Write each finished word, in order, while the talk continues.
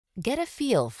Get a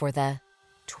feel for the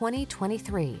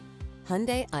 2023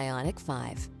 Hyundai Ioniq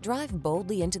 5. Drive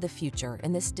boldly into the future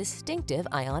in this distinctive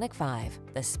Ioniq 5,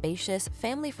 the spacious,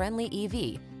 family-friendly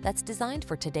EV that's designed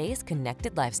for today's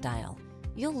connected lifestyle.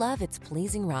 You'll love its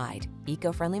pleasing ride,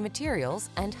 eco-friendly materials,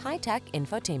 and high-tech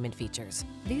infotainment features.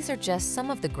 These are just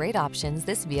some of the great options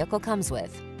this vehicle comes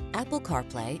with: Apple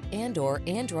CarPlay and/or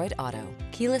Android Auto,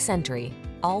 keyless entry,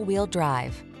 all-wheel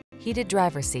drive, heated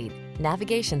driver's seat,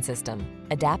 navigation system,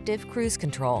 adaptive cruise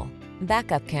control,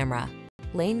 backup camera,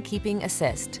 lane keeping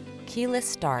assist, keyless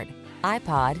start,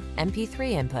 iPod,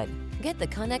 MP3 input. Get the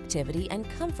connectivity and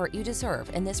comfort you deserve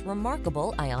in this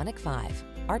remarkable Ioniq 5.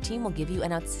 Our team will give you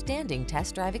an outstanding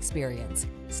test drive experience.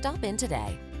 Stop in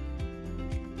today.